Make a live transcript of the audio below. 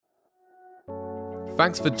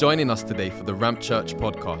Thanks for joining us today for the Ramp Church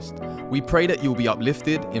podcast. We pray that you'll be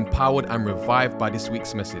uplifted, empowered, and revived by this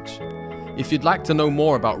week's message. If you'd like to know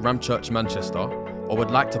more about Ramp Church Manchester or would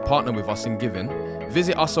like to partner with us in giving,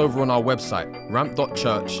 visit us over on our website,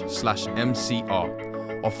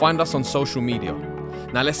 ramp.church/MCR, or find us on social media.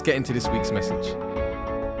 Now let's get into this week's message.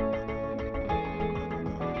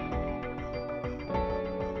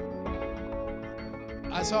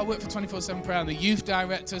 So I work for 24/7 Prayer. I'm the youth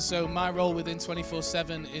director, so my role within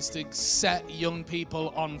 24/7 is to set young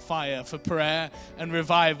people on fire for prayer and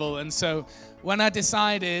revival. And so when I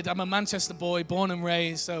decided, I'm a Manchester boy, born and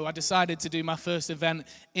raised, so I decided to do my first event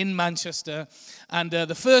in Manchester. And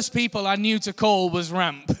the first people I knew to call was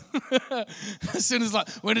Ramp. As soon as we're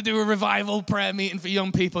going to do a revival prayer meeting for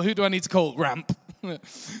young people, who do I need to call? Ramp.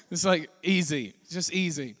 It's easy, just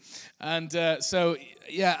easy. And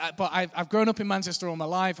but I've grown up in Manchester all my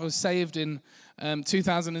life. I was saved in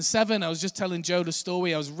 2007. I was just telling Joe the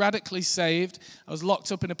story. I was radically saved. I was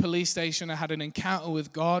locked up in a police station. I had an encounter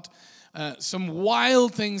with God. Some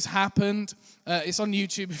wild things happened. It's on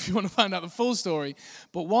YouTube if you want to find out the full story.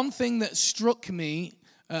 But one thing that struck me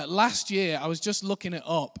last year, I was just looking it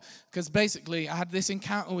up, because basically I had this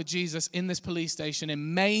encounter with Jesus in this police station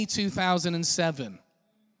in May 2007.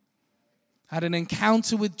 I had an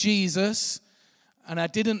encounter with Jesus, and I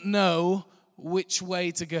didn't know which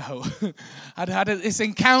way to go. I'd had this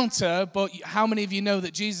encounter, but how many of you know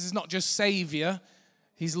that Jesus is not just Savior,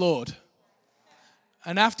 He's Lord?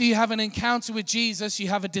 And after you have an encounter with Jesus, you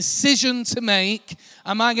have a decision to make.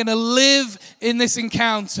 Am I going to live in this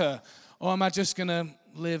encounter, or am I just going to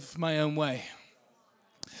live my own way?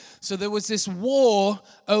 So there was this war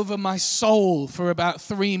over my soul for about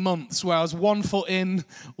 3 months, where I was 1 foot in,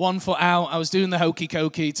 1 foot out. I was doing the hokey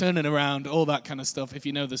cokey, turning around, all that kind of stuff. If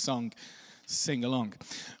you know the song, sing along.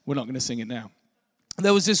 We're not going to sing it now.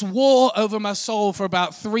 There was this war over my soul for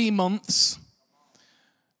about 3 months.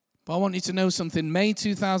 But I want you to know something. May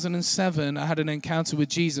 2007, I had an encounter with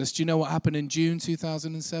Jesus. Do you know what happened in June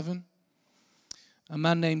 2007? A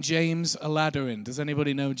man named James Aladarin. Does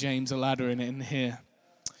anybody know James Aladarin in here?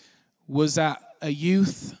 Was at a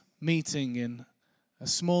youth meeting in a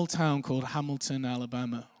small town called Hamilton,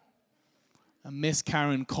 Alabama. And Miss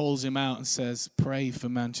Karen calls him out and says, "Pray for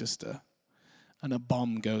Manchester." And a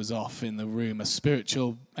bomb goes off in the room, a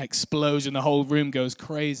spiritual explosion. The whole room goes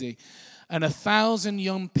crazy. And 1,000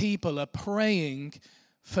 young people are praying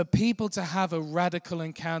for people to have a radical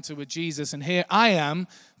encounter with Jesus. And here I am,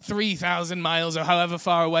 3,000 miles or however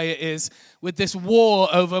far away it is, with this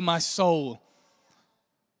war over my soul.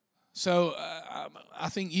 So I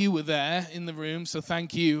think you were there in the room, so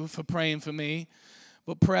thank you for praying for me.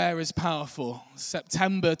 But prayer is powerful.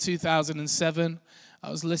 September 2007,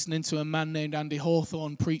 I was listening to a man named Andy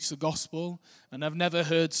Hawthorne preach the gospel, and I've never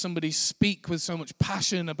heard somebody speak with so much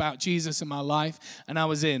passion about Jesus in my life, and I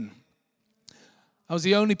was in. I was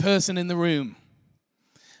the only person in the room.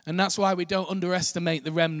 And that's why we don't underestimate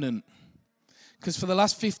the remnant. Because for the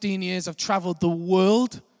last 15 years, I've traveled the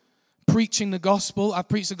world preaching the gospel. I've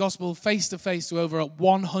preached the gospel face to face to over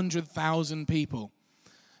 100,000 people.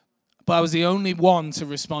 But I was the only one to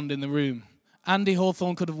respond in the room. Andy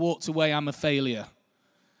Hawthorne could have walked away, "I'm a failure."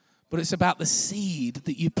 But it's about the seed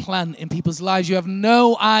that you plant in people's lives. You have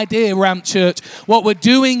no idea, Ramp Church, what we're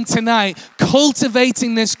doing tonight,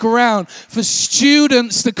 cultivating this ground for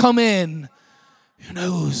students to come in. Who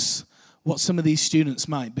knows what some of these students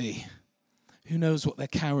might be? Who knows what they're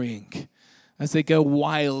carrying as they go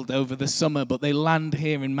wild over the summer, but they land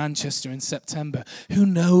here in Manchester in September? Who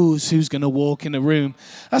knows who's going to walk in a room?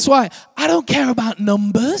 That's why I don't care about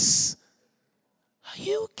numbers. Are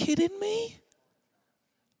you kidding me?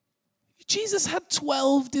 Jesus had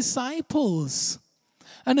 12 disciples.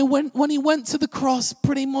 And when he went to the cross,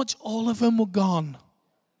 pretty much all of them were gone.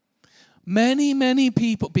 Many, many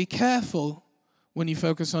people, be careful when you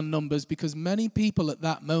focus on numbers, because many people at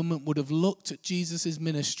that moment would have looked at Jesus'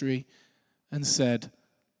 ministry and said,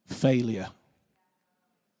 "Failure."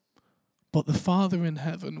 But the Father in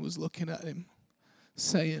heaven was looking at him,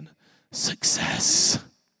 saying, "Success."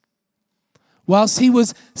 Whilst he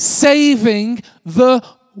was saving the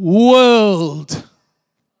world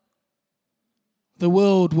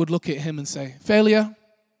would look at him and say, "Failure,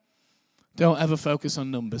 don't ever focus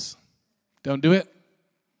on numbers. Don't do it.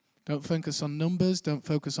 Don't focus on numbers. Don't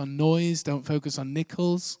focus on noise. Don't focus on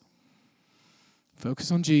nickels.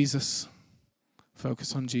 Focus on Jesus.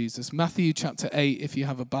 Focus on Jesus." Matthew chapter 8, if you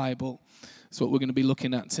have a Bible, that's what we're going to be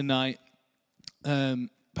looking at tonight.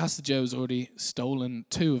 Pastor Joe's already stolen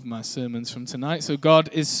 2 of my sermons from tonight, so God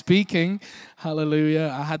is speaking.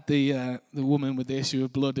 Hallelujah. I had the woman with the issue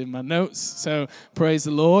of blood in my notes, so praise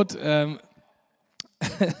the Lord.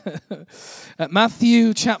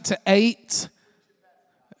 Matthew chapter 8.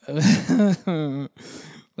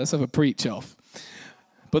 Let's have a preach off.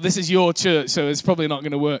 But this is your church, so it's probably not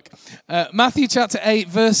going to work. Matthew chapter 8,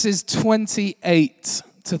 verses 28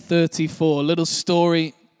 to 34. A little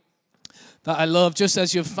story that I love, just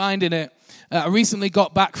as you're finding it. I recently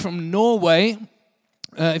got back from Norway.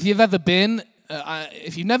 If you've never been, I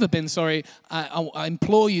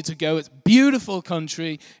implore you to go. It's a beautiful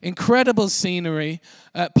country, incredible scenery,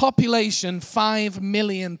 population 5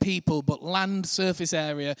 million people, but land surface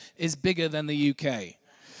area is bigger than the UK.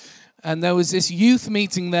 And there was this youth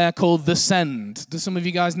meeting there called The Send. Do some of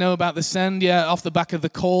you guys know about The Send? Yeah, off the back of the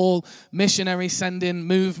Call missionary sending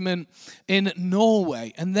movement in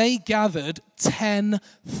Norway. And they gathered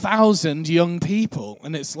 10,000 young people.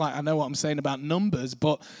 And it's like, I know what I'm saying about numbers,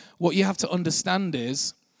 but what you have to understand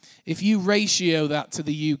is, if you ratio that to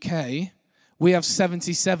the UK, we have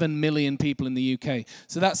 77 million people in the UK.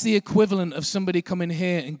 So that's the equivalent of somebody coming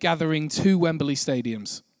here and gathering 2 Wembley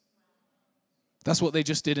stadiums. That's what they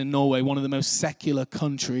just did in Norway, one of the most secular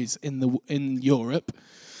countries in Europe.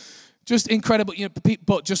 Just incredible,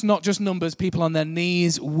 but just not just numbers, people on their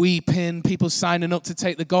knees, weeping, people signing up to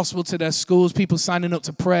take the gospel to their schools, people signing up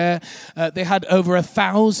to prayer. They had over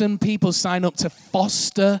 1,000 people sign up to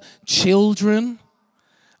foster children.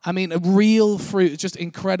 I mean, a real fruit, just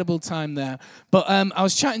incredible time there. But I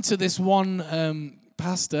was chatting to this one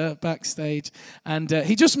pastor backstage, and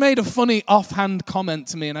he just made a funny offhand comment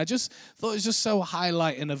to me, and I just thought it was just so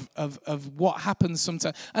highlighting of what happens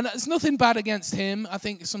sometimes. And it's nothing bad against him. I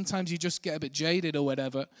think sometimes you just get a bit jaded or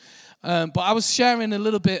whatever. But I was sharing a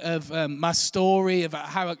little bit of my story about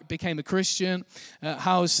how I became a Christian,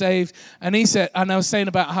 how I was saved, and I was saying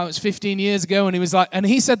about how it's 15 years ago, and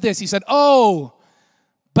he said this. He said, "Oh,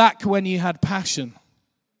 back when you had passion."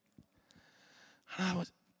 And I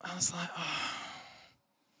was like, oh.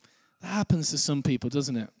 That happens to some people,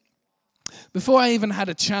 doesn't it? Before I even had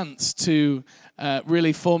a chance to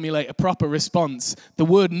really formulate a proper response, the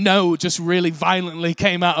word no just really violently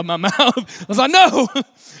came out of my mouth. I was like, no!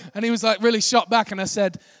 And he was like really shot back, and I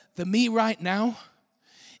said, the me right now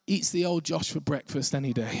eats the old Josh for breakfast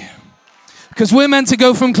any day. Because we're meant to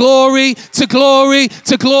go from glory to glory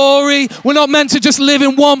to glory. We're not meant to just live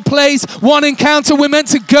in one place, one encounter. We're meant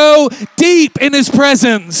to go deep in his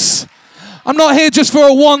presence. I'm not here just for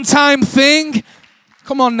a one-time thing.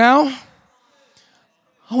 Come on now.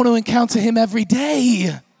 I want to encounter him every day.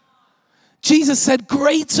 Jesus said,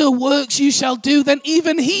 greater works you shall do than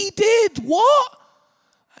even he did. What?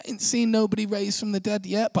 I ain't seen nobody raised from the dead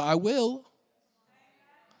yet, but I will.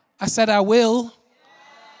 I said I will.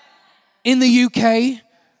 In the UK,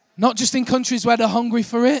 not just in countries where they're hungry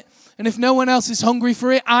for it. And if no one else is hungry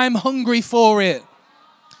for it, I'm hungry for it.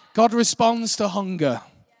 God responds to hunger.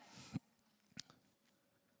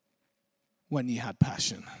 When you had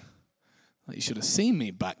passion. Like, you should have seen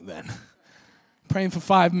me back then. Praying for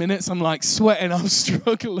 5 minutes, I'm like sweating, I'm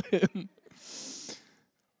struggling.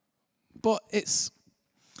 But it's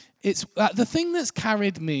the thing that's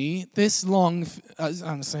carried me this long.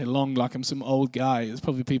 I'm saying long like I'm some old guy. There's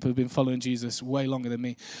probably people who've been following Jesus way longer than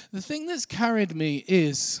me. The thing that's carried me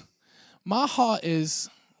is, my heart is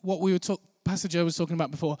what Pastor Joe was talking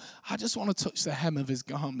about before. I just want to touch the hem of his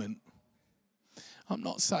garment. I'm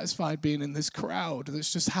not satisfied being in this crowd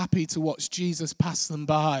that's just happy to watch Jesus pass them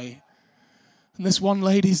by. And this one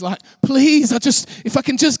lady's like, please, if I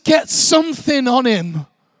can just get something on him.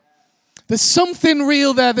 There's something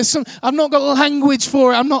real there. I've not got language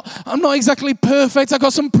for it. I'm not exactly perfect. I've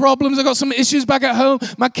got some problems. I've got some issues back at home.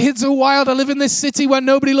 My kids are wild. I live in this city where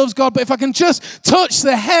nobody loves God. But if I can just touch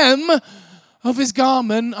the hem of his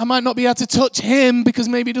garment, I might not be able to touch him because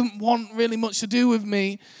maybe he doesn't want really much to do with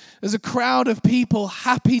me. There's a crowd of people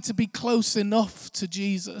happy to be close enough to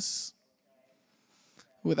Jesus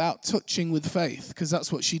without touching with faith, because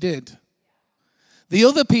that's what she did. The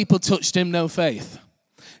other people touched him, no faith.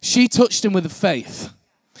 She touched him with faith.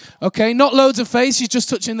 Okay, not loads of faith, she's just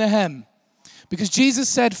touching the hem. Because Jesus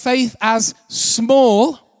said faith as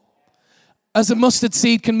small as a mustard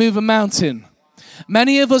seed can move a mountain.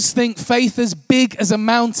 Many of us think faith as big as a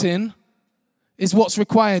mountain is what's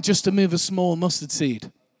required just to move a small mustard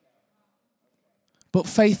seed. But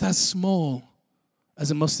faith as small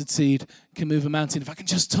as a mustard seed can move a mountain if I can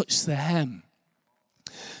just touch the hem.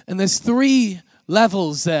 And there's 3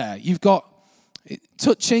 levels there. You've got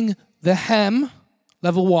touching the hem,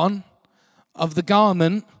 level 1, of the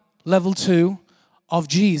garment, level 2, of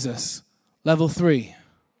Jesus, level 3.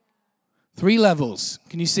 3 levels.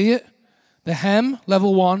 Can you see it? The hem,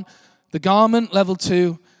 level 1, the garment, level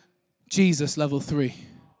 2, Jesus, level 3.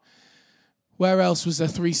 Where else was there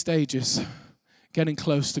 3 stages? getting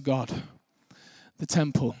close to God. The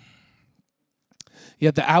temple. You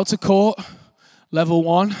had the outer court, level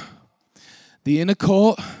 1. The inner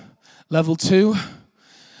court, level 2.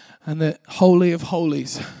 And the Holy of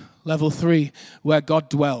Holies, level 3, where God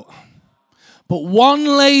dwelt. But one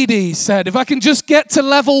lady said, if I can just get to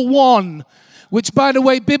level 1, which, by the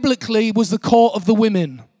way, biblically was the court of the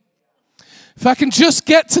women. If I can just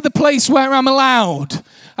get to the place where I'm allowed.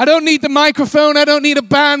 I don't need the microphone. I don't need a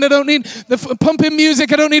band. I don't need the pumping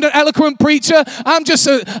music. I don't need an eloquent preacher. I'm just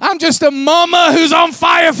a mama who's on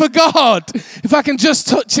fire for God. If I can just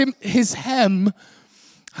touch his hem,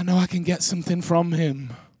 I know I can get something from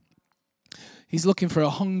him. He's looking for a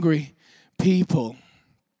hungry people.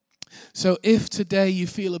 So if today you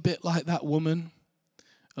feel a bit like that woman,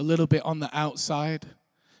 a little bit on the outside,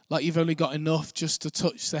 like you've only got enough just to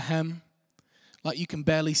touch the hem, like you can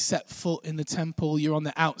barely set foot in the temple, you're on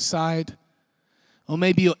the outside, or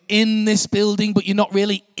maybe you're in this building, but you're not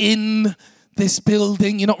really in this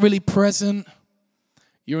building, you're not really present,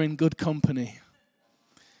 you're in good company.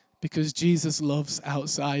 Because Jesus loves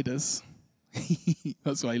outsiders.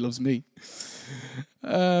 That's why he loves me.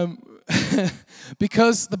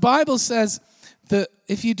 Because the Bible says that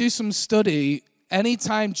if you do some study,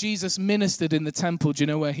 anytime Jesus ministered in the temple, do you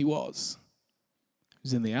know where he was? He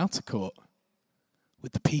was in the outer court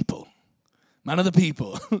with the people. Man of the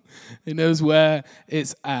people. He knows where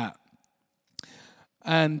it's at.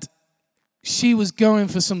 And she was going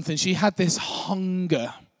for something. She had this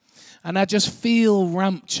hunger. And I just feel,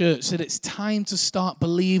 Ramp Church, that it's time to start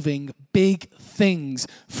believing big things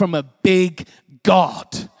from a big God.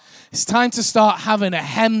 It's time to start having a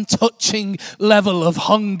hem-touching level of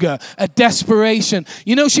hunger, a desperation.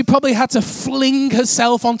 You know, she probably had to fling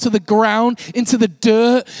herself onto the ground, into the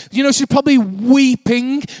dirt. You know, she's probably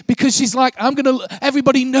weeping because she's like,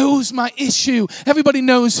 everybody knows my issue. Everybody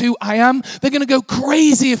knows who I am. They're going to go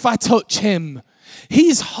crazy if I touch him.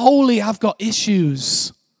 He's holy. I've got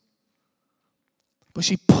issues. But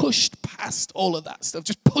she pushed past all of that stuff,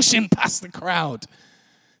 just pushing past the crowd.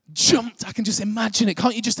 Jumped. I can just imagine it.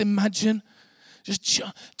 Can't you just imagine? Just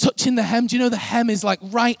touching the hem. Do you know the hem is like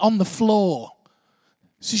right on the floor?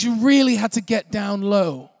 So she really had to get down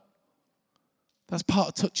low. That's part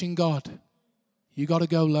of touching God. You got to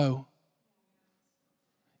go low.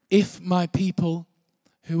 If my people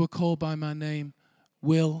who are called by my name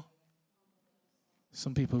will,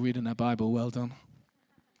 some people reading their Bible, well done,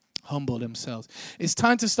 humble themselves. It's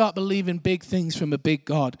time to start believing big things from a big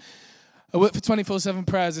God. I work for 24/7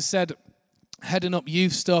 Prayer, as I said, heading up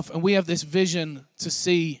youth stuff, and we have this vision to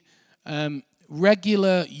see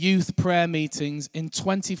regular youth prayer meetings in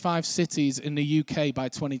 25 cities in the UK by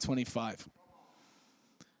 2025.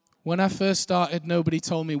 When I first started, nobody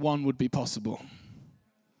told me one would be possible.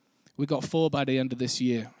 We got 4 by the end of this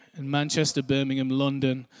year in Manchester, Birmingham,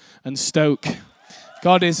 London, and Stoke.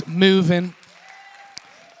 God is moving.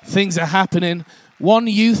 Things are happening. One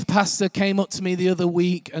youth pastor came up to me the other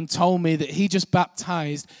week and told me that he just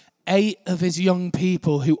baptized 8 of his young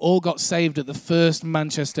people who all got saved at the first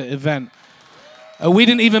Manchester event. We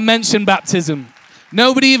didn't even mention baptism.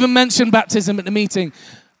 Nobody even mentioned baptism at the meeting.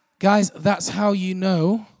 Guys, that's how you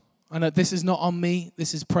know, and this is not on me,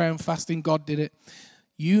 this is prayer and fasting, God did it.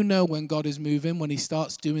 You know when God is moving, when he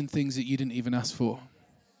starts doing things that you didn't even ask for.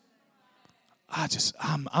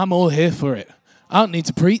 I'm all here for it. I don't need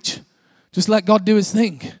to preach. Just let God do his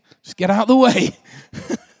thing. Just get out of the way.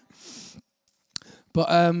 But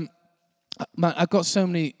man, I've got so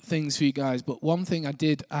many things for you guys. But one thing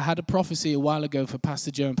I had a prophecy a while ago for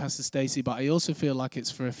Pastor Joe and Pastor Stacey, but I also feel like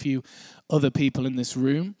it's for a few other people in this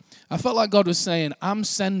room. I felt like God was saying, I'm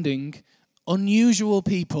sending unusual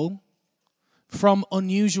people from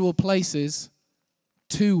unusual places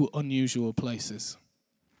to unusual places.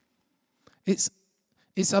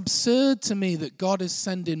 It's absurd to me that God is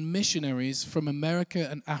sending missionaries from America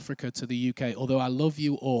and Africa to the UK, although I love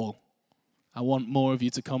you all. I want more of you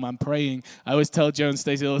to come. I'm praying. I always tell Joe and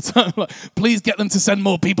Stacey all the time, like, please get them to send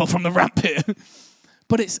more people from the Ramp here.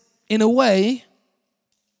 But it's, in a way,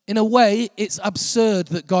 it's absurd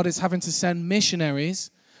that God is having to send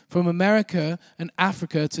missionaries from America and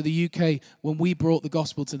Africa to the UK when we brought the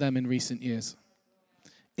gospel to them in recent years.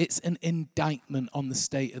 It's an indictment on the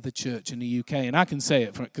state of the church in the UK. And I can say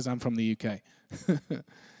it because I'm from the UK.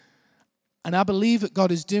 And I believe that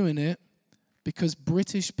God is doing it because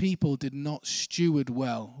British people did not steward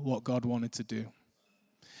well what God wanted to do.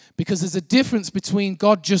 Because there's a difference between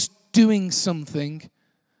God just doing something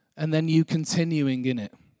and then you continuing in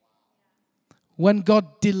it. When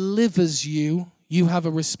God delivers you, you have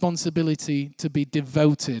a responsibility to be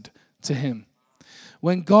devoted to him.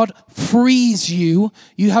 When God frees you,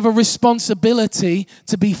 you have a responsibility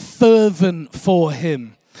to be fervent for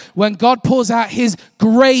him. When God pours out his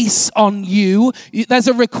grace on you, there's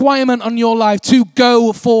a requirement on your life to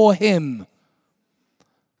go for him.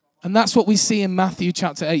 And that's what we see in Matthew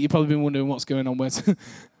chapter 8. You've probably been wondering what's going on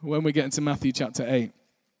when we get into Matthew chapter 8.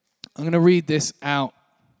 I'm going to read this out.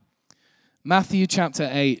 Matthew chapter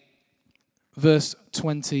 8, verse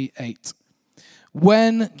 28.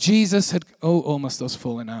 When Jesus had... Oh, my stuff's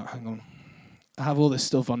falling out. Hang on. I have all this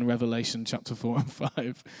stuff on Revelation chapter 4 and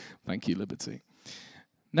 5. Thank you, Liberty.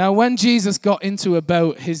 Now, when Jesus got into a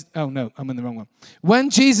boat, Oh, no, I'm in the wrong one. When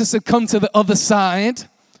Jesus had come to the other side,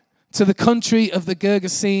 to the country of the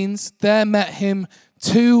Gergesenes, there met him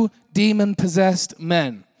 2 demon-possessed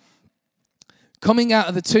men, coming out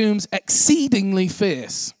of the tombs exceedingly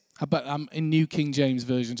fierce. I'm in New King James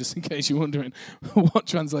Version, just in case you're wondering what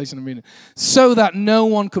translation I'm reading. So that no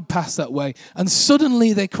one could pass that way. And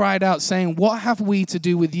suddenly they cried out, saying, "What have we to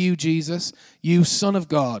do with you, Jesus, you Son of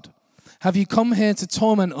God? Have you come here to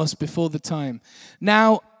torment us before the time?"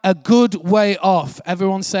 Now, a good way off.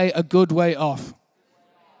 Everyone say, a good way off.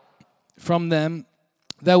 From them,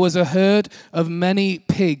 there was a herd of many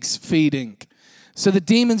pigs feeding. So the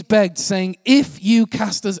demons begged, saying, "If you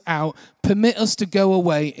cast us out, permit us to go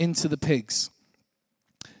away into the pigs."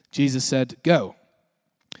 Jesus said, "Go."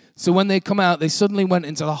 So when they come out, they suddenly went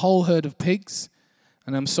into the whole herd of pigs.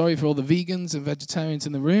 And I'm sorry for all the vegans and vegetarians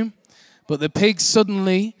in the room. But the pigs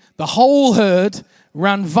suddenly, the whole herd,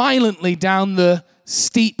 ran violently down the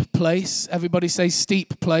steep place. Everybody say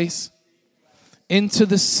steep place. Into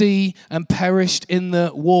the sea and perished in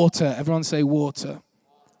the water. Everyone say water.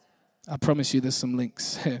 I promise you there's some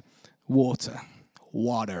links here. Water.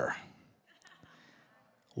 Water.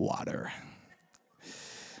 Water.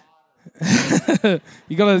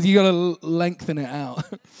 you gotta lengthen it out.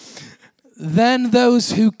 Then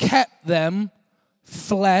those who kept them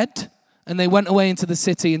fled, and they went away into the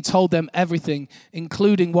city and told them everything,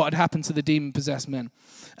 including what had happened to the demon-possessed men.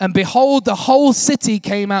 And behold, the whole city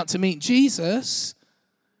came out to meet Jesus.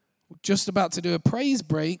 Just about to do a praise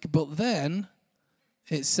break, but then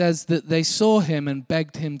it says that they saw him and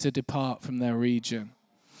begged him to depart from their region.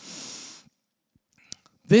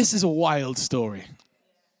 This is a wild story.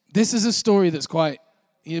 This is a story that's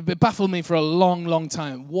it baffled me for a long, long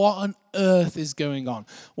time. What on earth is going on?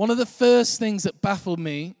 One of the first things that baffled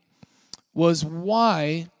me was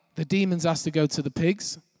why the demons asked to go to the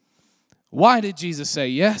pigs. Why did Jesus say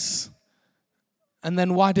yes? And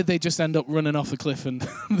then why did they just end up running off the cliff and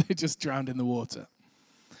they just drowned in the water?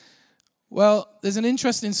 Well, there's an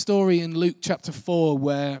interesting story in Luke chapter 4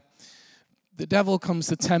 where the devil comes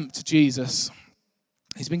to tempt Jesus.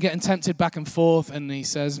 He's been getting tempted back and forth, and he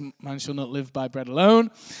says, "Man shall not live by bread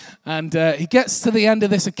alone." And he gets to the end of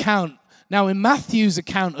this account. Now, in Matthew's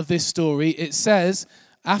account of this story, it says,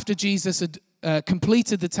 after Jesus had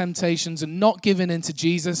completed the temptations and not given in to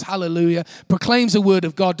Jesus, hallelujah, proclaims the word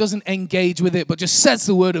of God, doesn't engage with it, but just says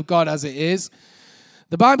the word of God as it is.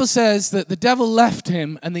 The Bible says that the devil left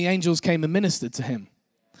him and the angels came and ministered to him.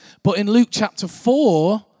 But in Luke chapter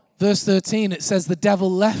 4, verse 13, it says the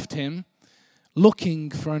devil left him looking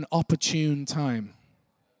for an opportune time.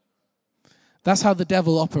 That's how the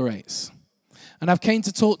devil operates. And I've came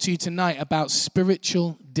to talk to you tonight about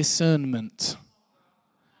spiritual discernment.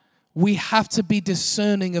 We have to be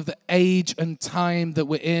discerning of the age and time that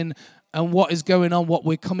we're in and what is going on, what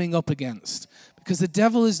we're coming up against. Because the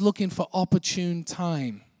devil is looking for opportune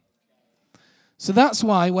time. So that's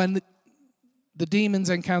why when the demons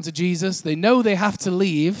encounter Jesus, they know they have to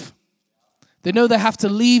leave. They know they have to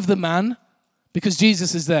leave the man because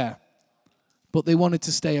Jesus is there. But they wanted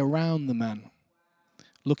to stay around the man,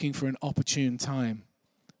 looking for an opportune time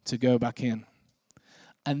to go back in.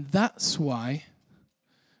 And that's why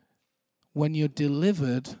when you're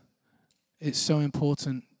delivered, it's so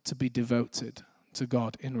important to be devoted to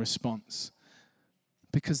God in response.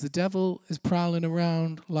 Because the devil is prowling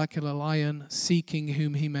around like a lion, seeking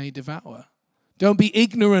whom he may devour. Don't be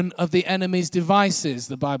ignorant of the enemy's devices,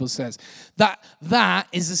 the Bible says. That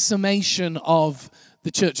is a summation of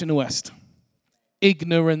the church in the West.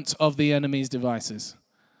 Ignorant of the enemy's devices.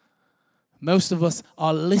 Most of us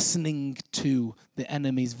are listening to the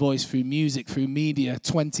enemy's voice through music, through media,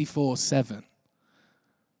 24/7.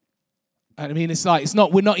 I mean,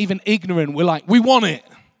 we're not even ignorant. We're like, we want it.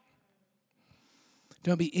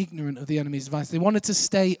 Don't be ignorant of the enemy's device. They wanted to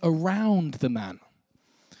stay around the man.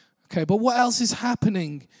 Okay, but what else is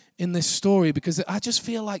happening in this story? Because I just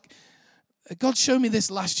feel like God showed me this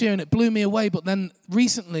last year and it blew me away. But then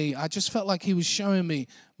recently, I just felt like he was showing me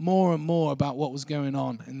more and more about what was going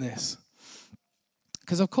on in this.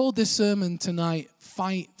 because I've called this sermon tonight,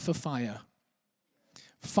 Fight for Fire.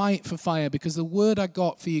 Fight for fire, because the word I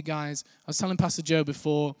got for you guys, I was telling Pastor Joe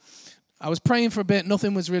before, I was praying for a bit,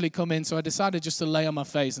 nothing was really coming, so I decided just to lay on my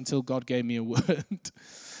face until God gave me a word.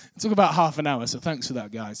 It took about half an hour, so thanks for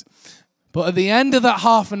that, guys. But at the end of that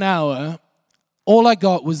half an hour, all I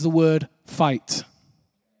got was the word fight.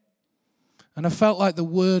 And I felt like the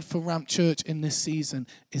word for Ramp Church in this season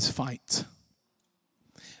is fight.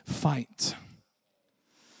 Fight.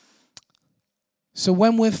 So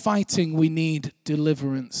when we're fighting, we need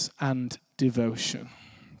deliverance and devotion.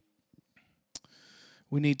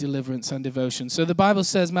 We need deliverance and devotion. So the Bible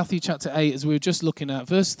says, Matthew chapter 8, as we were just looking at,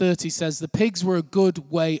 verse 30 says, the pigs were a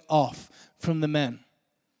good way off from the men.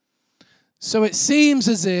 So it seems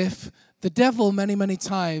as if the devil many, many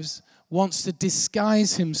times wants to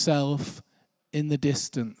disguise himself in the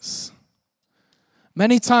distance.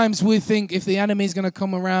 Many times we think if the enemy's going to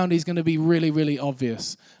come around, he's going to be really, really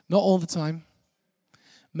obvious. Not all the time.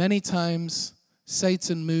 Many times,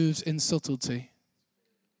 Satan moves in subtlety.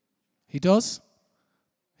 He does.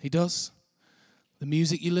 He does. The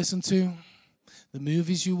music you listen to, the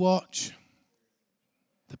movies you watch,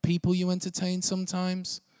 the people you entertain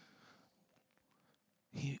sometimes.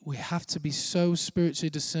 We have to be so spiritually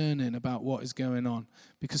discerning about what is going on,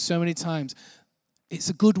 because so many times it's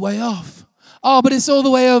a good way off. Oh, but it's all the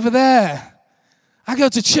way over there. I go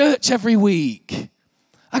to church every week.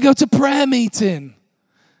 I go to prayer meeting.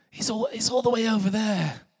 It's all the way over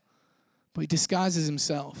there. But he disguises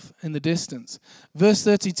himself in the distance. Verse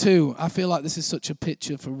 32, I feel like this is such a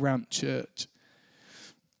picture for Ramp Church.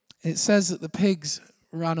 It says that the pigs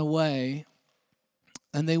ran away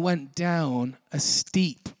and they went down a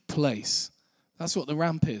steep place. That's what the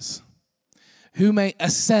ramp is. Who may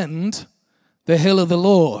ascend the hill of the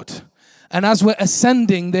Lord. And as we're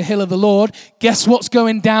ascending the hill of the Lord, guess what's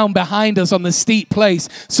going down behind us on the steep place?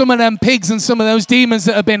 Some of them pigs and some of those demons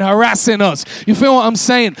that have been harassing us. You feel what I'm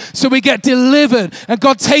saying? So we get delivered and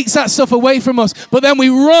God takes that stuff away from us. But then we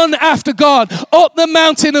run after God, up the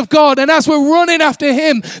mountain of God. And as we're running after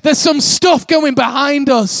him, there's some stuff going behind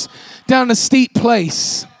us down a steep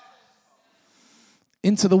place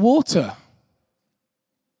into the water.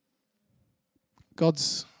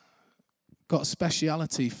 God's got a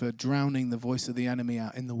speciality for drowning the voice of the enemy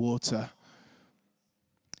out in the water.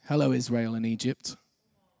 Hello, Israel and Egypt.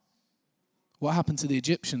 What happened to the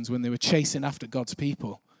Egyptians when they were chasing after God's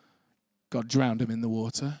people? God drowned them in the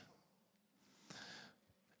water.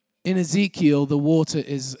 In Ezekiel, the water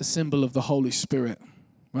is a symbol of the Holy Spirit.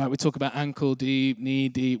 Right, we talk about ankle deep, knee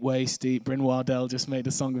deep, waist deep. Bryn Wardell just made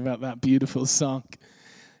a song about that, beautiful song.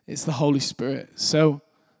 It's the Holy Spirit. So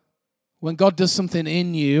when God does something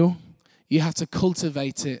in you, you have to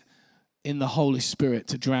cultivate it in the Holy Spirit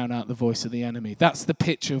to drown out the voice of the enemy. That's the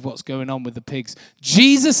picture of what's going on with the pigs.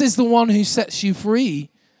 Jesus is the one who sets you free.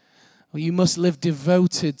 Well, you must live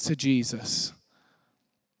devoted to Jesus.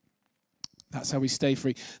 That's how we stay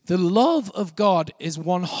free. The love of God is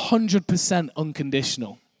 100%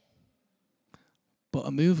 unconditional. But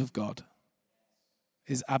a move of God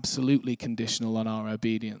is absolutely conditional on our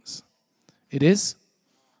obedience. It is.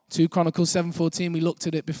 2 Chronicles 7:14, we looked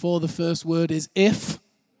at it before. The first word is if.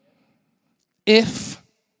 If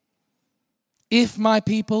my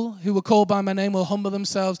people who were called by my name will humble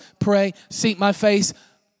themselves, pray, seek my face,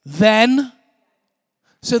 then.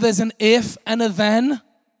 So there's an if and a then.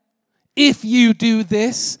 If you do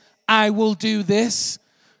this, I will do this.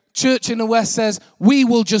 Church in the West says, we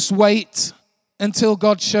will just wait until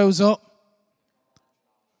God shows up.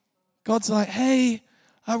 God's like, hey,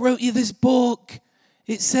 I wrote you this book.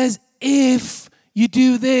 It says, if you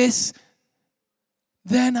do this,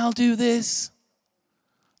 then I'll do this.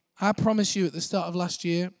 I promise you, at the start of last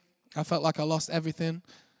year, I felt like I lost everything.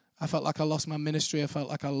 I felt like I lost my ministry. I felt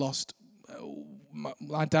like I lost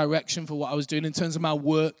my direction for what I was doing in terms of my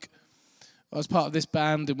work. I was part of this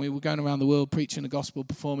band, and we were going around the world preaching the gospel,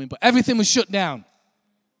 performing, but everything was shut down.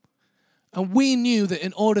 And we knew that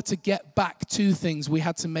in order to get back to things, we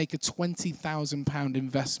had to make a £20,000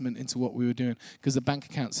 investment into what we were doing because the bank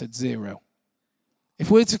account said zero. If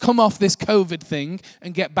we were to come off this COVID thing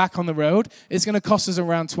and get back on the road, it's going to cost us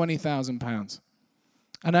around £20,000.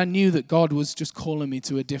 And I knew that God was just calling me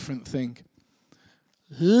to a different thing.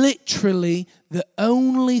 Literally, the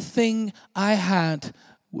only thing I had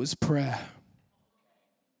was prayer.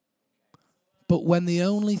 But when the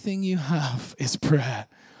only thing you have is prayer,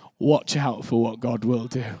 watch out for what God will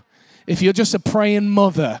do. if you're just a praying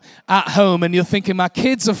mother at home and you're thinking, my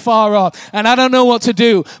kids are far off and I don't know what to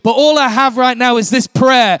do, but all I have right now is this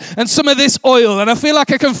prayer and some of this oil, and I feel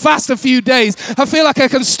like I can fast a few days. I feel like I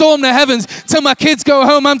can storm the heavens till my kids go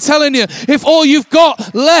home. I'm telling you, if all you've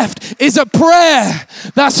got left is a prayer,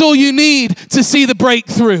 that's all you need to see the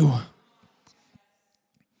breakthrough.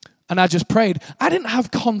 And I just prayed. I didn't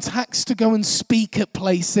have contacts to go and speak at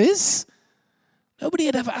places. Nobody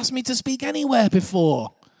had ever asked me to speak anywhere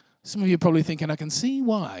before. Some of you are probably thinking, I can see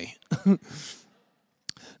why.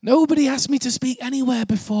 Nobody asked me to speak anywhere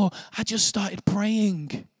before. I just started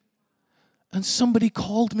praying. And somebody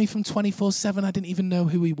called me from 24/7. I didn't even know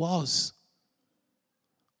who he was.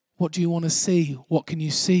 What do you want to see? What can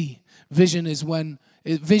you see? Vision is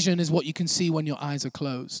what you can see when your eyes are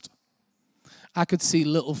closed. I could see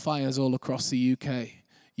little fires all across the UK.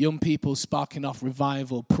 Young people sparking off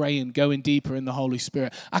revival, praying, going deeper in the Holy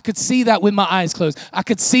Spirit. I could see that with my eyes closed. I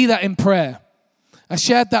could see that in prayer. I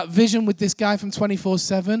shared that vision with this guy from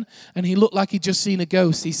 24/7, and he looked like he'd just seen a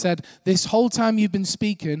ghost. He said, this whole time you've been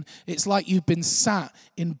speaking, it's like you've been sat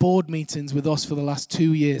in board meetings with us for the last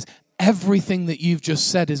 2 years. Everything that you've just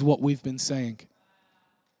said is what we've been saying.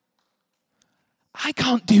 I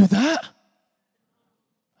can't do that.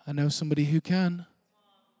 I know somebody who can.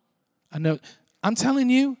 I'm telling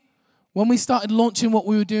you, when we started launching what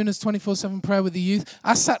we were doing as 24/7 prayer with the youth,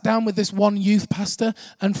 I sat down with this one youth pastor,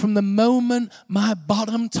 and from the moment my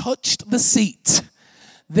bottom touched the seat,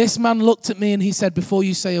 this man looked at me and he said, before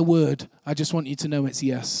you say a word, I just want you to know it's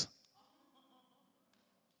yes.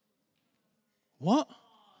 What?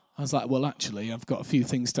 I was like, well, actually, I've got a few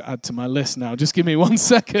things to add to my list now. Just give me 1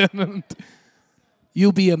 second.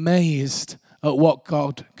 You'll be amazed at what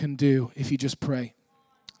God can do if you just pray.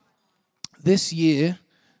 This year,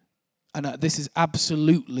 and this is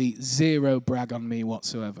absolutely zero brag on me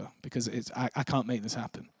whatsoever, because I can't make this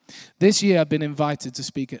happen. This year, I've been invited to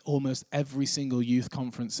speak at almost every single youth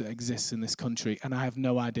conference that exists in this country, and I have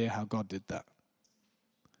no idea how God did that.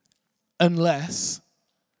 Unless,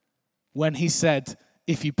 when he said,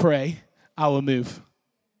 if you pray, I will move.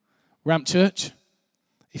 Ramp Church,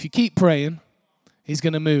 if you keep praying, he's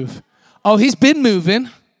going to move. Oh, he's been moving,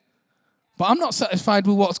 but I'm not satisfied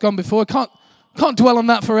with what's gone before. Can't dwell on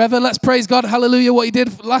that forever. Let's praise God. Hallelujah, what he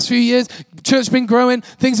did for the last few years. Church's been growing.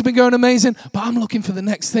 Things have been going amazing. But I'm looking for the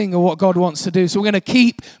next thing of what God wants to do. So we're going to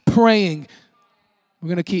keep praying. We're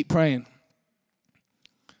going to keep praying.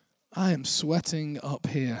 I am sweating up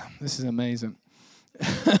here. This is amazing.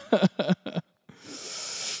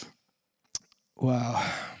 Wow.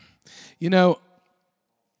 You know,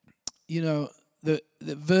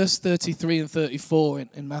 the verse 33 and 34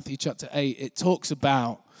 in Matthew chapter 8, it talks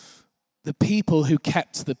about the people who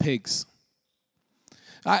kept the pigs.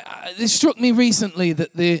 This struck me recently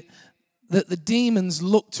that the demons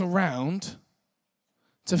looked around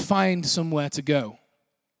to find somewhere to go,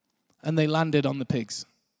 and they landed on the pigs.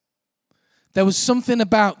 There was something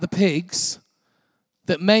about the pigs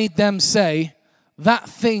that made them say, that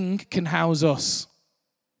thing can house us.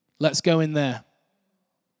 Let's go in there.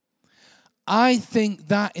 I think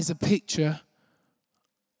that is a picture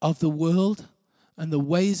of the world and the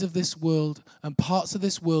ways of this world and parts of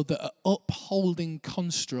this world that are upholding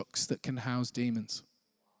constructs that can house demons.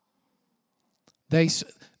 They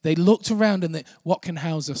looked around and what can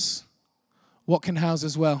house us? What can house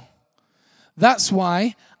us well? That's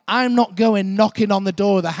why I'm not going knocking on the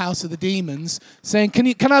door of the house of the demons saying,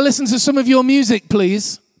 can I listen to some of your music,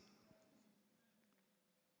 please?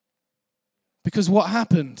 Because what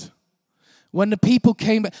happened? When the people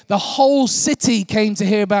came back, the whole city came to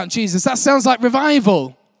hear about Jesus. That sounds like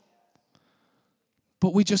revival.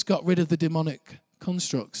 But we just got rid of the demonic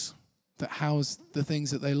constructs that house the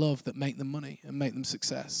things that they love, that make them money and make them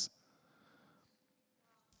success.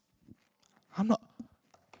 Can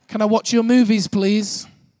I watch your movies, please?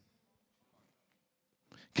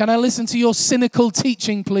 Can I listen to your cynical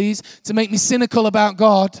teaching, please, to make me cynical about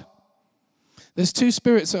God? There's two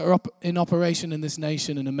spirits that are in operation in this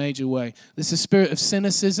nation in a major way. There's the spirit of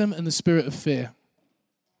cynicism and the spirit of fear.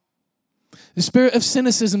 The spirit of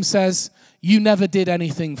cynicism says, you never did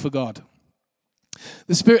anything for God.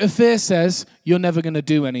 The spirit of fear says, you're never going to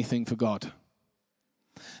do anything for God.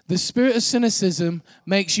 The spirit of cynicism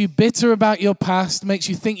makes you bitter about your past, makes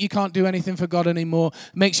you think you can't do anything for God anymore,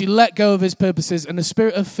 makes you let go of his purposes, and the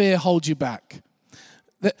spirit of fear holds you back.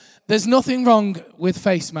 There's nothing wrong with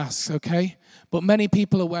face masks, okay? But many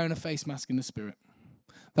people are wearing a face mask in the spirit.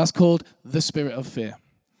 That's called the spirit of fear.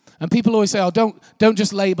 And people always say, oh, don't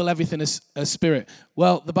just label everything as a spirit.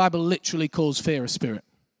 Well, the Bible literally calls fear a spirit.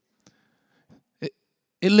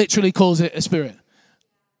 It literally calls it a spirit.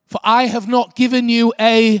 For I have not given you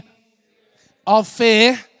a of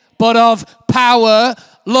fear, but of power,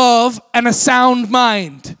 love, and a sound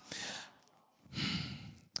mind.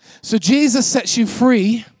 So Jesus sets you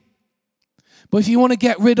free, but if you want to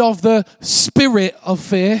get rid of the spirit of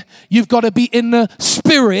fear, you've got to be in the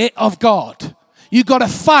spirit of God. You've got to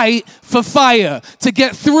fight for fire to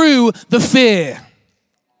get through the fear.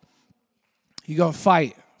 You got to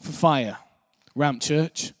fight for fire, Ramp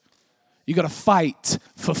Church. You got to fight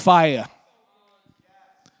for fire.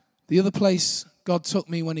 The other place God took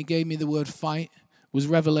me when he gave me the word fight was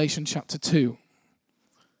Revelation chapter 2.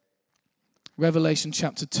 Revelation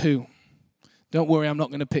chapter 2. Don't worry, I'm not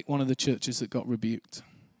going to pick one of the churches that got rebuked.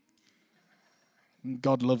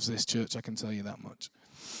 God loves this church, I can tell you that much.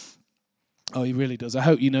 Oh, he really does. I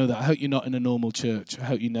hope you know that. I hope you're not in a normal church. I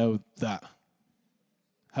hope you know that.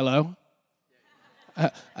 Hello?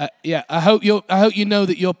 Yeah, I hope you know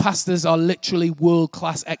that your pastors are literally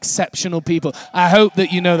world-class, exceptional people. I hope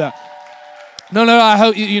that you know that. No, I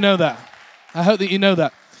hope you know that. I hope that you know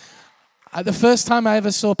that. The first time I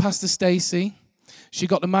ever saw Pastor Stacy, she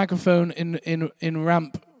got the microphone in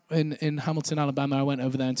Ramp in Hamilton, Alabama. I went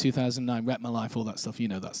over there in 2009, wrecked my life, all that stuff. You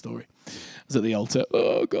know that story. I was at the altar.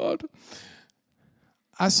 Oh, God.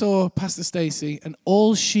 I saw Pastor Stacy, and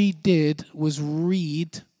all she did was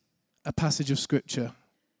read a passage of Scripture,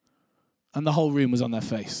 and the whole room was on their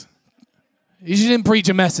face. She didn't preach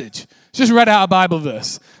a message. She just read out a Bible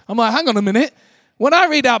verse. I'm like, hang on a minute. When I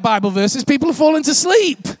read out Bible verses, people are falling to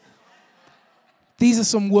sleep. These are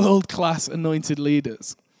some world-class anointed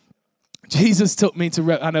leaders. Jesus took me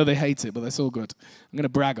to, I know they hate it, but that's all good. I'm going to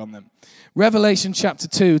brag on them. Revelation chapter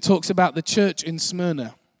 2 talks about the church in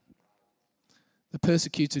Smyrna, the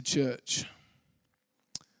persecuted church.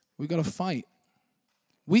 We've got to fight.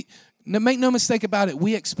 Make no mistake about it,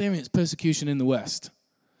 we experience persecution in the West.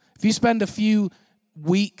 If you spend a few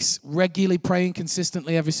weeks regularly praying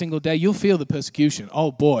consistently every single day, you'll feel the persecution.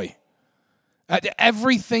 Oh, boy.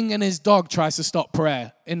 Everything and his dog tries to stop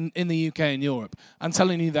prayer in the UK and Europe. I'm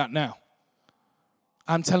telling you that now.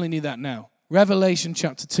 Revelation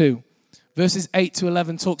chapter 2, verses 8 to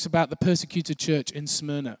 11 talks about the persecuted church in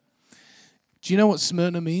Smyrna. Do you know what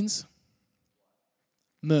Smyrna means?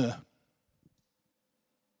 Myrrh.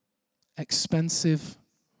 Expensive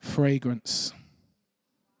fragrance.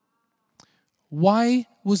 Why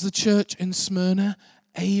was the church in Smyrna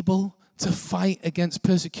able to fight against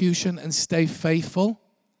persecution and stay faithful?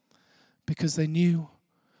 Because they knew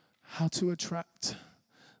how to attract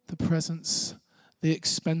the presence, the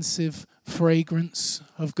expensive fragrance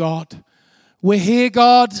of God. We're here,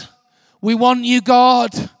 God. We want you,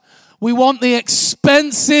 God. We want the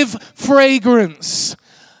expensive fragrance,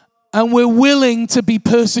 and we're willing to be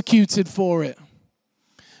persecuted for it.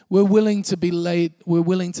 We're willing to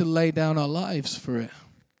lay down our lives for it.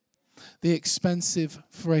 The expensive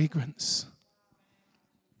fragrance.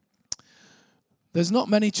 There's not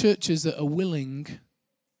many churches that are willing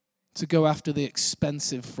to go after the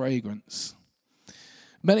expensive fragrance.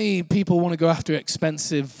 Many people want to go after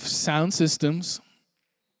expensive sound systems,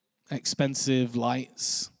 expensive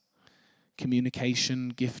lights,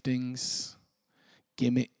 communication giftings,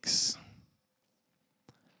 gimmicks.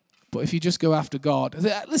 But if you just go after God,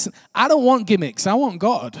 listen, I don't want gimmicks, I want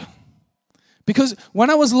God. Because when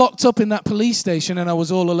I was locked up in that police station and I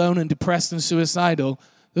was all alone and depressed and suicidal,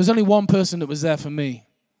 there was only one person that was there for me,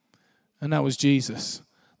 and that was Jesus.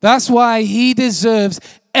 That's why he deserves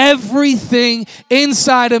everything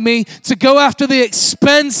inside of me to go after the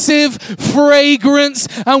expensive fragrance.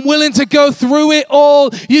 I'm willing to go through it all.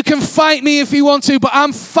 You can fight me if you want to, but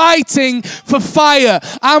I'm fighting for fire.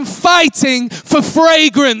 I'm fighting for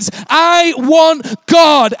fragrance. I want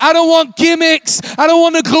God. I don't want gimmicks. I don't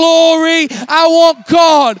want the glory. I want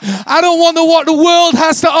God. I don't want what the world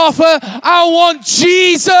has to offer. I want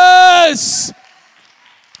Jesus.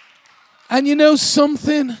 And you know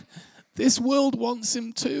something? This world wants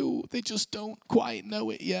him too. They just don't quite know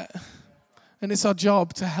it yet. And it's our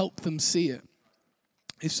job to help them see it.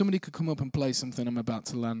 If somebody could come up and play something, I'm about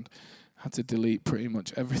to land. I had to delete pretty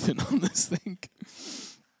much everything on this thing.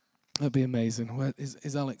 That'd be amazing. Where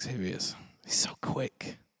is Alex? Here he is. He's so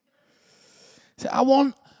quick.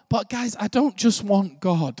 So but guys, I don't just want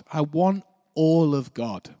God. I want all of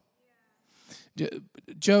God.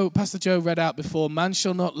 Pastor Joe read out before, man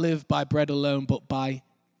shall not live by bread alone, but by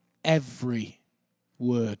every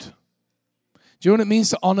word. Do you know what it means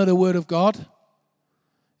to honor the word of God?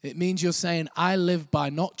 It means you're saying, I live by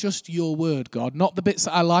not just your word, God, not the bits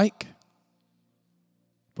that I like,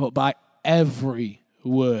 but by every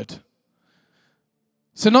word.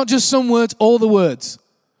 So not just some words, all the words.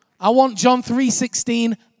 I want John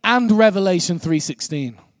 3:16 and Revelation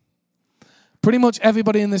 3:16. Pretty much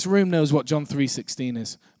everybody in this room knows what John 3:16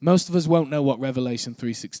 is. Most of us won't know what Revelation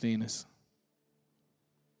 3:16 is.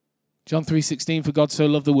 John 3:16, for God so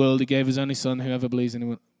loved the world, he gave his only son, whoever believes in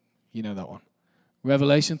him. You know that one.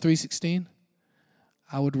 Revelation 3:16,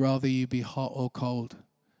 I would rather you be hot or cold.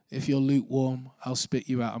 If you're lukewarm, I'll spit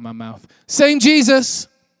you out of my mouth. Same Jesus.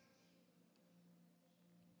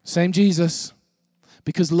 Same Jesus.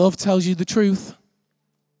 Because love tells you the truth.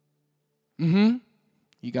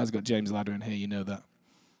 You guys got James Ladder in here, you know that.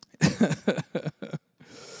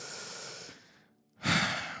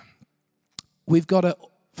 We've got to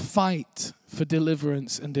fight for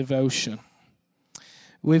deliverance and devotion.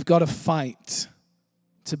 We've got to fight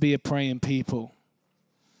to be a praying people.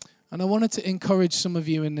 And I wanted to encourage some of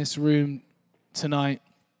you in this room tonight.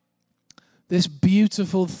 This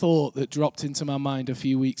beautiful thought that dropped into my mind a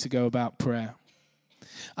few weeks ago about prayer.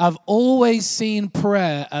 I've always seen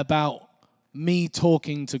prayer about me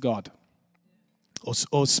talking to God,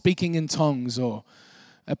 or speaking in tongues, or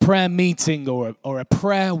a prayer meeting, or a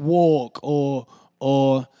prayer walk, or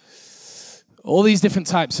all these different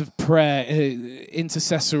types of prayer,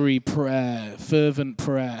 intercessory prayer, fervent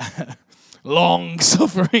prayer,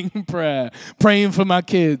 long-suffering prayer, praying for my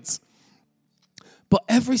kids. But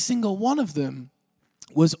every single one of them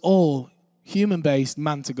was all human-based,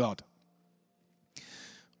 man to God.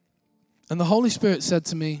 And the Holy Spirit said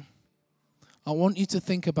to me, I want you to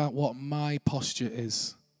think about what my posture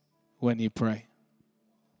is when you pray.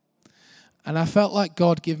 And I felt like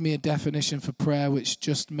God gave me a definition for prayer which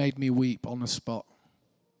just made me weep on the spot.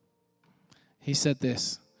 He said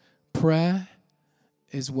this, prayer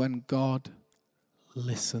is when God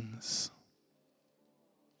listens.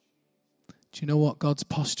 Do you know what God's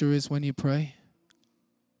posture is when you pray?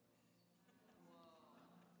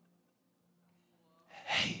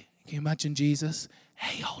 Hey, can you imagine Jesus?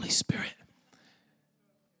 Hey, Holy Spirit.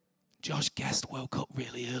 Josh Guest woke up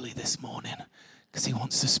really early this morning because he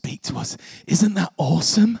wants to speak to us. Isn't that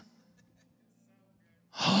awesome?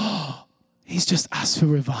 Oh, he's just asked for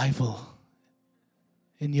revival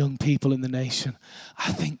in young people in the nation.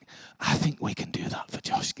 I think we can do that for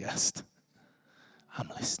Josh Guest. I'm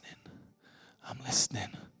listening.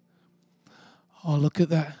 Oh, look at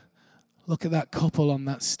that couple on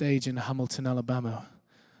that stage in Hamilton, Alabama.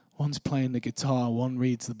 One's playing the guitar, one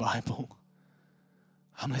reads the Bible.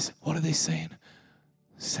 I'm listening. What are they saying?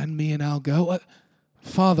 Send me and I'll go. What?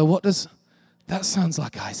 Father, what does... That sounds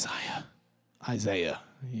like Isaiah,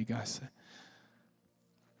 you guys say.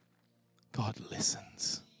 God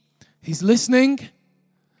listens. He's listening.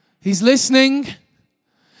 He's listening.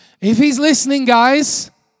 If he's listening,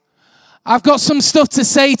 guys, I've got some stuff to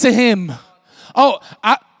say to him. Oh,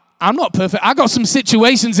 I'm not perfect. I got some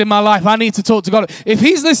situations in my life I need to talk to God. If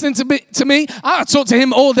he's listening to me, I'll talk to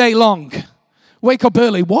him all day long. Wake up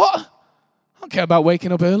early. What? I don't care about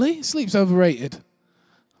waking up early. Sleep's overrated.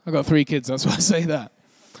 I've got 3 kids, that's why I say that.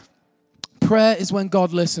 Prayer is when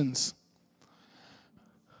God listens.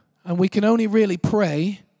 And we can only really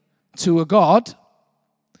pray to a God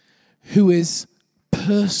who is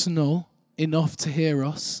personal enough to hear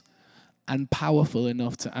us and powerful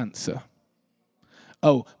enough to answer.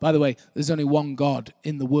 Oh, by the way, there's only one God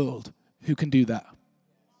in the world who can do that.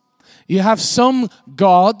 You have some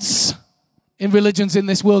gods in religions in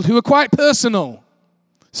this world who are quite personal.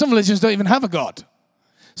 Some religions don't even have a God.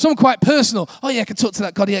 Some are quite personal. Oh yeah, I can talk to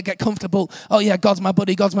that God. Yeah, get comfortable. Oh yeah, God's my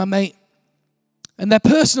buddy. God's my mate. And they're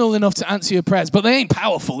personal enough to answer your prayers, but they ain't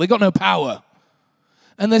powerful. They got no power.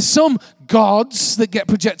 And there's some gods that get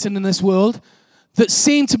projected in this world that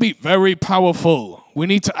seem to be very powerful. We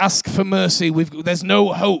need to ask for mercy. There's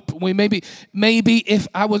no hope. Maybe if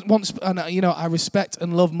I was once, I respect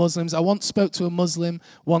and love Muslims. I once spoke to a Muslim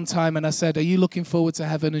one time and I said, "Are you looking forward to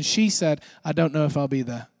heaven?" And she said, "I don't know if I'll be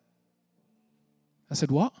there." I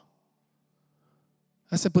said, "What?"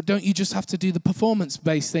 I said, "But don't you just have to do the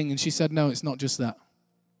performance-based thing?" And she said, "No, it's not just that.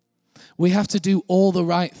 We have to do all the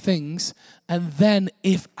right things, and then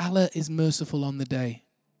if Allah is merciful on the day,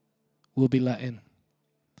 we'll be let in."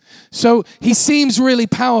 So he seems really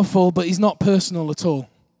powerful, but he's not personal at all.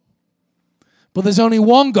 But there's only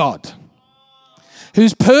one God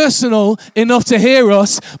who's personal enough to hear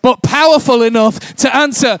us, but powerful enough to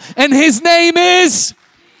answer. And his name is...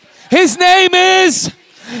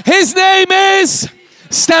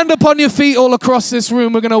 Stand up on your feet all across this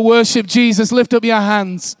room. We're going to worship Jesus. Lift up your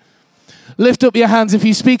hands. Lift up your hands. If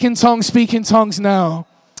you speak in tongues now.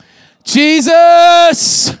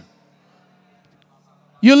 Jesus!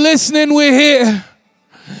 You're listening, we're here.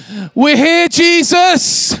 We're here,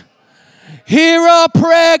 Jesus. Hear our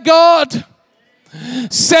prayer, God.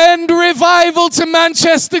 Send revival to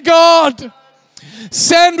Manchester, God.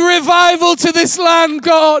 Send revival to this land,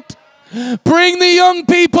 God. Bring the young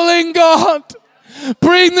people in, God.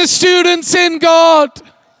 Bring the students in, God.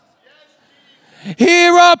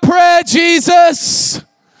 Hear our prayer, Jesus.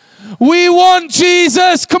 We want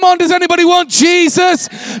Jesus. Come on, does anybody want Jesus?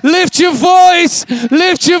 Lift your voice.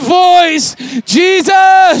 Lift your voice.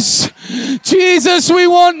 Jesus. Jesus, we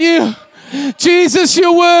want you. Jesus,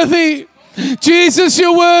 you're worthy. Jesus,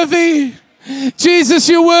 you're worthy. Jesus,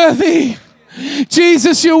 you're worthy.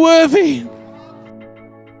 Jesus, you're worthy.